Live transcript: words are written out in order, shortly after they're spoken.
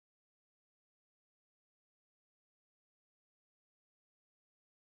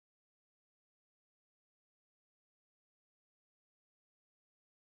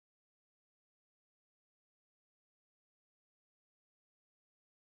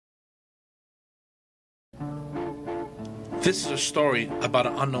This is a story about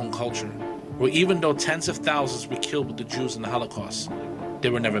an unknown culture, where even though tens of thousands were killed with the Jews in the Holocaust,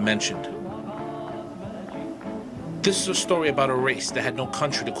 they were never mentioned. This is a story about a race that had no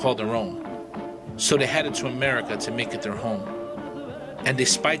country to call their own, so they headed to America to make it their home. And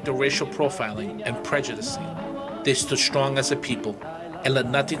despite the racial profiling and prejudicing, they stood strong as a people and let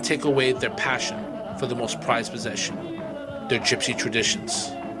nothing take away their passion for the most prized possession, their Gypsy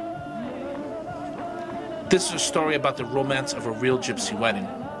traditions. This is a story about the romance of a real Gypsy wedding.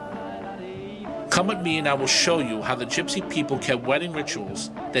 Come with me and I will show you how the Gypsy people kept wedding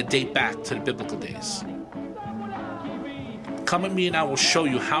rituals that date back to the biblical days. Come with me and I will show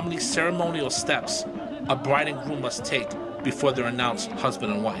you how many ceremonial steps a bride and groom must take before they're announced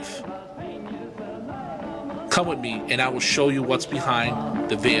husband and wife. Come with me and I will show you what's behind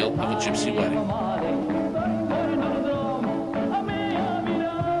the veil of a Gypsy wedding.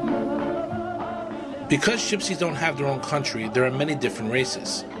 Because Gypsies don't have their own country, there are many different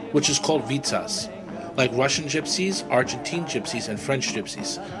races, which is called vitsas, like Russian Gypsies, Argentine Gypsies, and French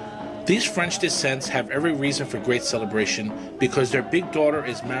Gypsies. These French descents have every reason for great celebration because their big daughter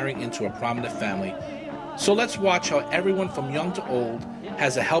is marrying into a prominent family. So let's watch how everyone from young to old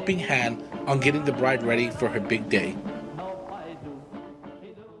has a helping hand on getting the bride ready for her big day.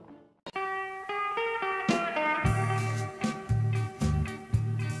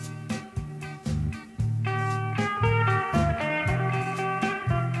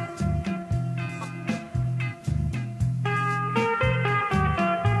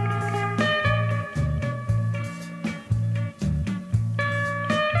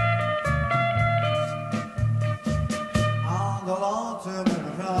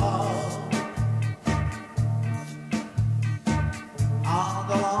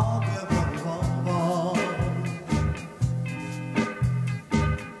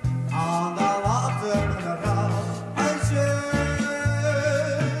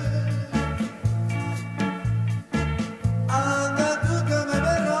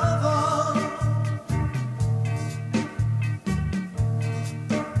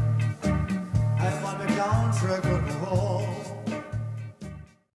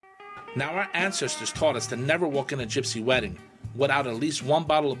 Now our ancestors taught us to never walk in a Gypsy wedding without at least one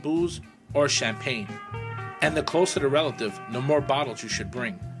bottle of booze or champagne. And the closer the relative, the more bottles you should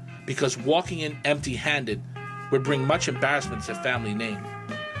bring, because walking in empty-handed would bring much embarrassment to the family name.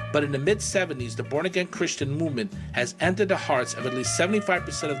 But in the mid-70s, the born-again Christian movement has entered the hearts of at least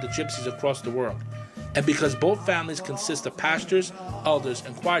 75% of the Gypsies across the world. And because both families consist of pastors, elders,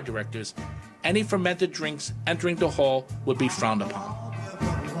 and choir directors, any fermented drinks entering the hall would be frowned upon.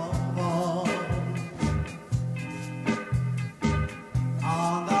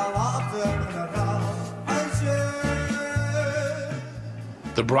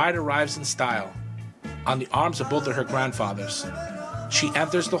 The bride arrives in style, on the arms of both of her grandfathers. She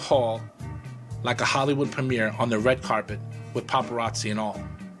enters the hall like a Hollywood premiere on the red carpet with paparazzi and all.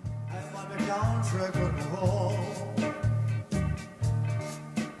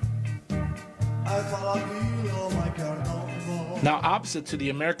 Now, opposite to the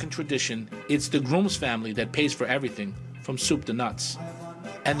American tradition, it's the groom's family that pays for everything, from soup to nuts.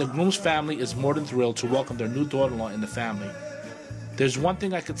 And the groom's family is more than thrilled to welcome their new daughter-in-law in the family. There's one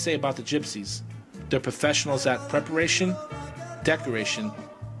thing I could say about the Gypsies. They're professionals at preparation, decoration,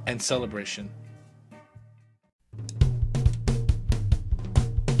 and celebration.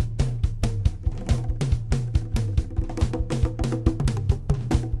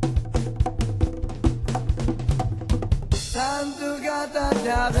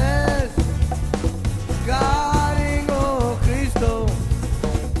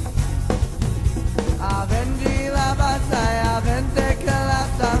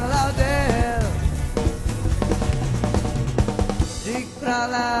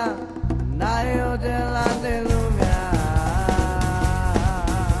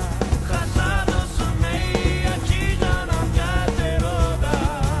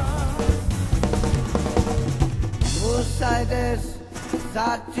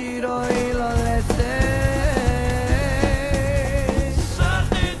 Satiro y lo lese sa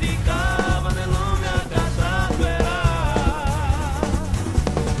dedicava nell'umbra casa vera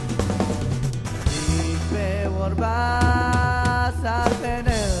di pe vorba sa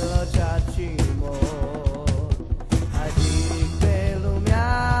penello chachimo adi pe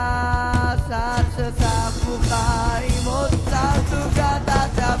lumia sa sa fukai mo sa tu gata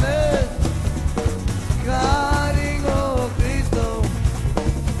tabe caringo Cristo.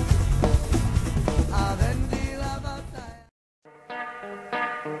 A ver.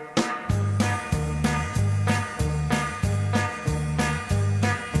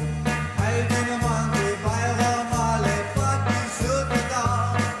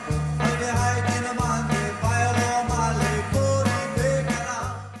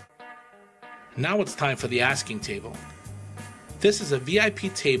 Now it's time for the asking table. This is a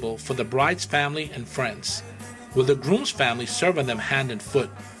VIP table for the bride's family and friends, with the groom's family serving them hand and foot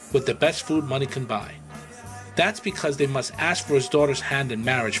with the best food money can buy. That's because they must ask for his daughter's hand in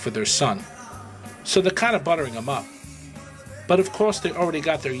marriage for their son, so they're kind of buttering him up. But of course they already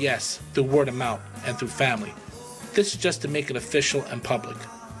got their yes through word of mouth and through family. This is just to make it official and public.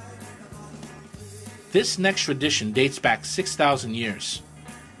 This next tradition dates back 6,000 years.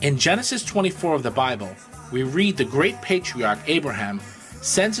 In Genesis 24 of the Bible, we read the great patriarch Abraham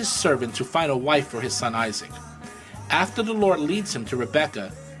sends his servant to find a wife for his son Isaac. After the Lord leads him to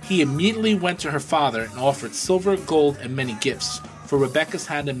Rebekah, he immediately went to her father and offered silver, gold, and many gifts for Rebekah's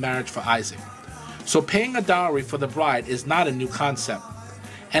hand in marriage for Isaac. So paying a dowry for the bride is not a new concept.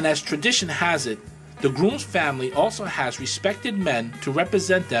 And as tradition has it, the groom's family also has respected men to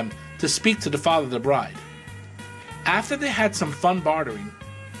represent them to speak to the father of the bride. After they had some fun bartering,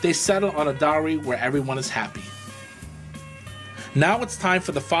 they settle on a dowry where everyone is happy. Now it's time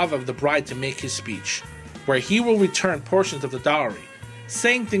for the father of the bride to make his speech, where he will return portions of the dowry,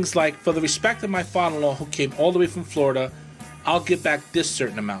 saying things like, "For the respect of my father-in-law who came all the way from Florida, I'll give back this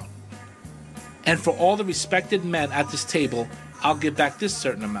certain amount. And for all the respected men at this table, I'll give back this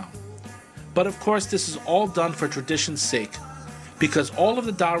certain amount." But of course this is all done for tradition's sake, because all of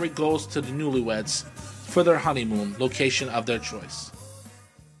the dowry goes to the newlyweds for their honeymoon location of their choice.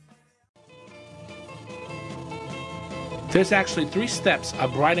 There's actually 3 steps a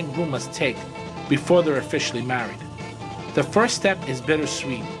bride and groom must take before they're officially married. The first step is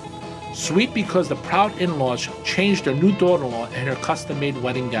bittersweet. Sweet because the proud in-laws changed their new daughter-in-law in her custom-made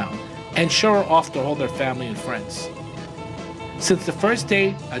wedding gown and show her off to all their family and friends. Since the first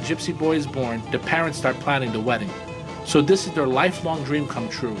day a gypsy boy is born, the parents start planning the wedding, so this is their lifelong dream come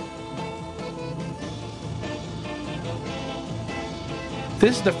true.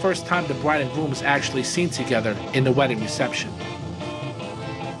 This is the first time the bride and groom is actually seen together in the wedding reception.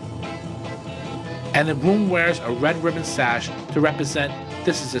 And the groom wears a red ribbon sash to represent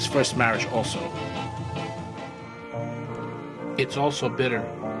this is his first marriage also. It's also bitter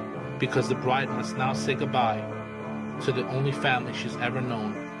because the bride must now say goodbye to the only family she's ever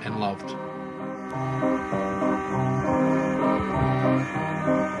known and loved.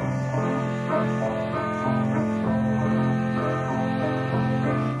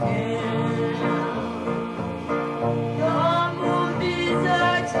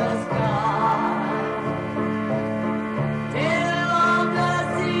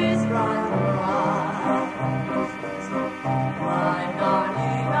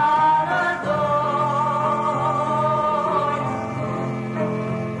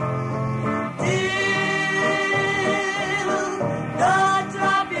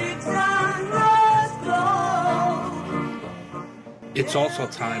 It's also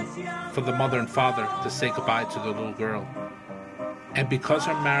time for the mother and father to say goodbye to their little girl. And because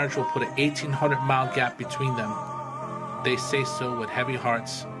her marriage will put an 1,800-mile gap between them, they say so with heavy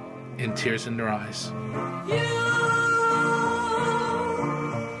hearts and tears in their eyes.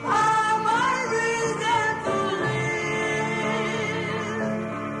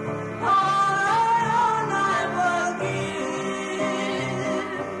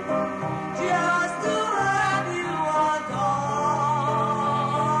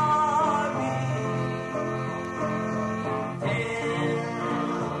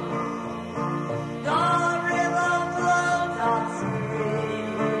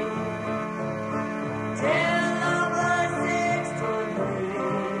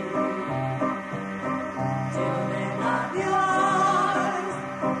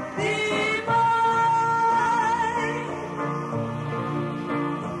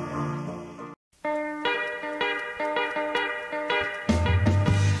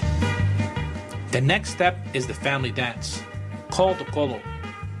 The next step is the family dance, called the colo,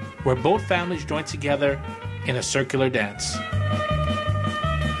 where both families join together in a circular dance.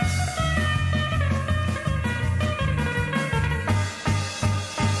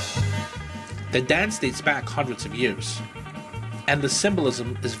 The dance dates back hundreds of years, and the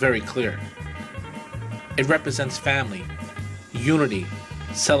symbolism is very clear. It represents family, unity,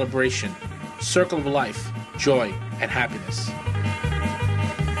 celebration, circle of life, joy, and happiness.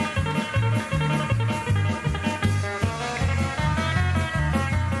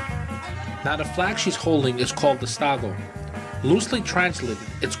 Now the flag she's holding is called the stago. Loosely translated,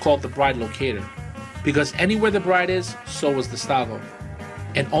 it's called the bride locator, because anywhere the bride is, so is the stago,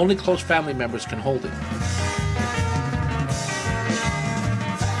 and only close family members can hold it.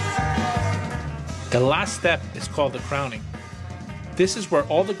 The last step is called the crowning. This is where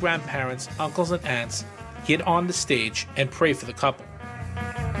all the grandparents, uncles, and aunts get on the stage and pray for the couple.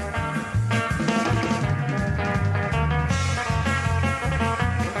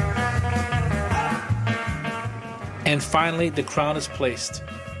 And finally, the crown is placed,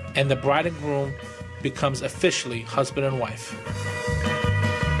 and the bride and groom becomes officially husband and wife.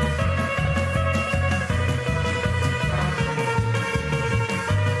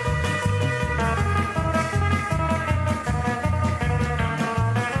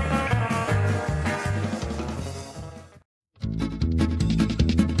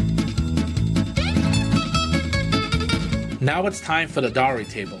 Now it's time for the dowry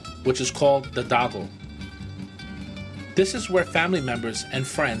table, which is called the dago. This is where family members and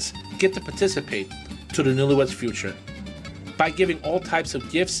friends get to participate to the newlyweds' future by giving all types of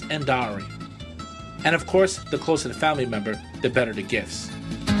gifts and dowry. And of course, the closer the family member, the better the gifts.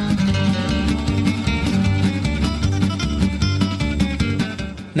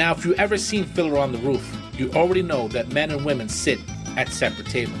 Now, if you've ever seen Fiddler on the Roof, you already know that men and women sit at separate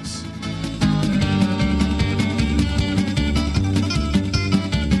tables.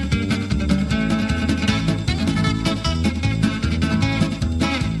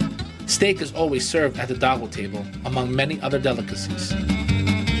 Steak is always served at the dago table, among many other delicacies.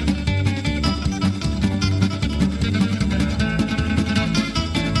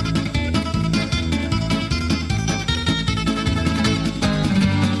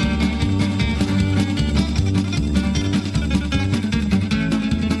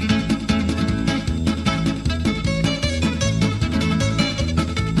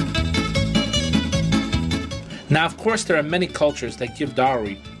 Now, of course, there are many cultures that give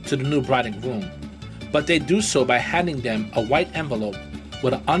dowry to the new bride and groom, but they do so by handing them a white envelope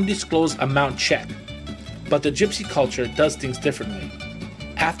with an undisclosed amount check. But the Gypsy culture does things differently.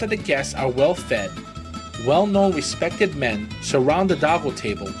 After the guests are well fed, well-known respected men surround the dago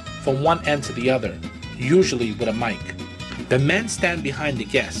table from one end to the other, usually with a mic. The men stand behind the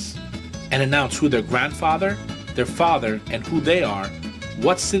guests and announce who their grandfather, their father, and who they are,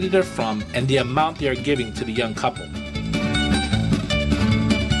 what city they're from, and the amount they are giving to the young couple.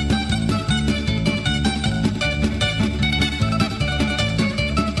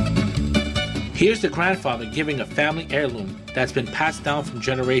 Here's the grandfather giving a family heirloom that's been passed down from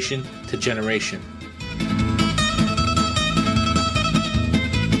generation to generation.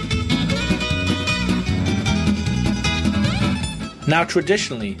 Now,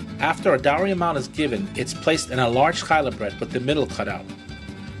 traditionally, after a dowry amount is given, it's placed in a large challah bread with the middle cut out.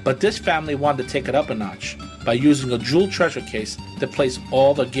 But this family wanted to take it up a notch by using a jewel treasure case to place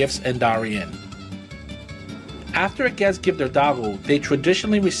all the gifts and dowry in. After a guest gives their dago, they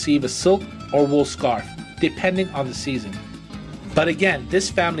traditionally receive a silk or wool scarf, depending on the season. But again, this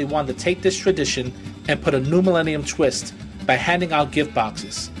family wanted to take this tradition and put a new millennium twist by handing out gift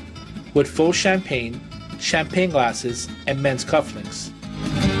boxes with faux champagne, champagne glasses, and men's cufflinks.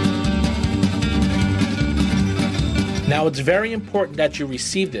 Now, it's very important that you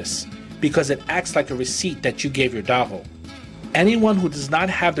receive this because it acts like a receipt that you gave your dago. Anyone who does not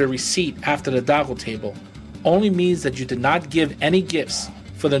have their receipt after the dago table only means that you did not give any gifts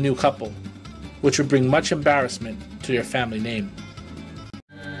for the new couple, which would bring much embarrassment to your family name.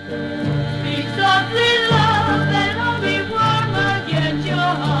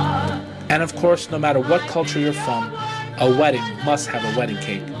 And of course, no matter what culture you're from, a wedding must have a wedding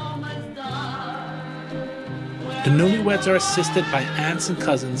cake. The newlyweds are assisted by aunts and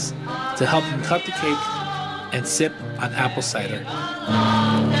cousins to help them cut the cake and sip on apple cider.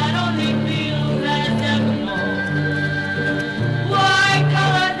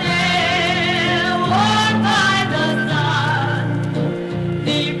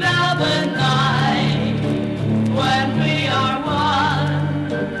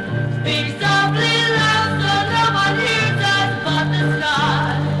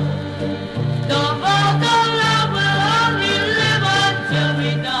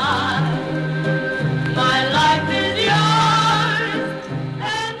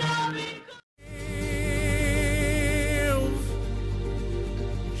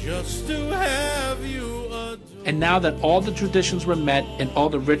 And now that all the traditions were met and all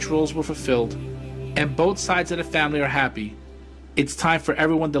the rituals were fulfilled, and both sides of the family are happy, it's time for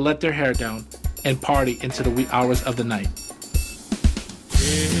everyone to let their hair down and party into the wee hours of the night.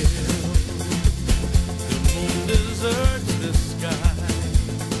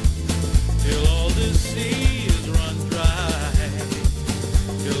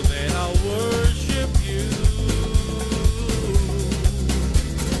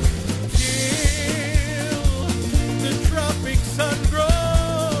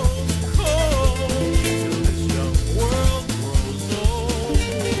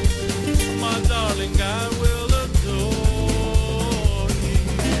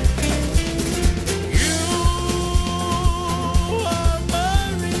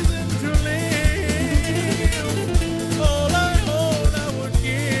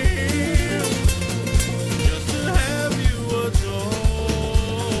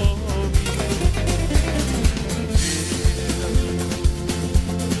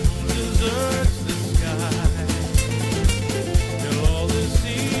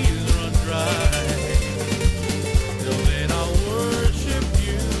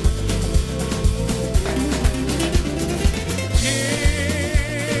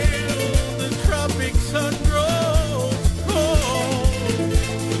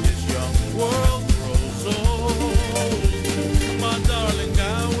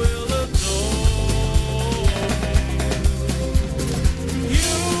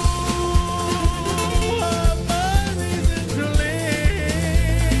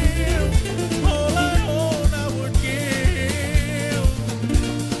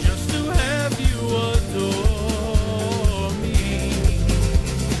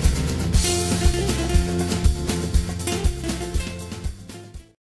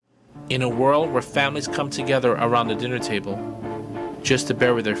 In a world where families come together around the dinner table just to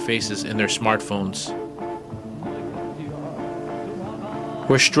bury their faces in their smartphones.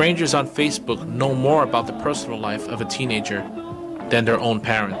 Where strangers on Facebook know more about the personal life of a teenager than their own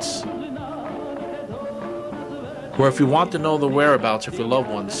parents. Where if you want to know the whereabouts of your loved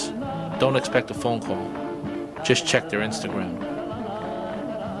ones, don't expect a phone call. Just check their Instagram.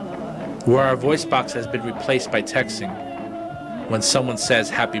 Where our voice box has been replaced by texting when someone says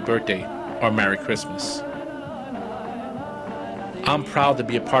happy birthday or Merry Christmas. I'm proud to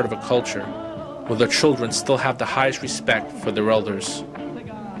be a part of a culture where the children still have the highest respect for their elders.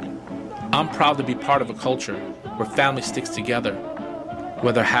 I'm proud to be part of a culture where family sticks together,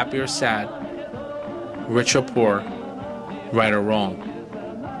 whether happy or sad, rich or poor, right or wrong.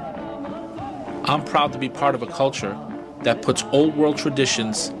 I'm proud to be part of a culture that puts old world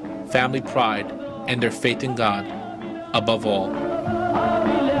traditions, family pride, and their faith in God above all.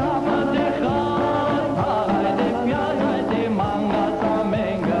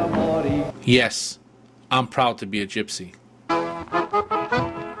 Yes, I'm proud to be a gypsy.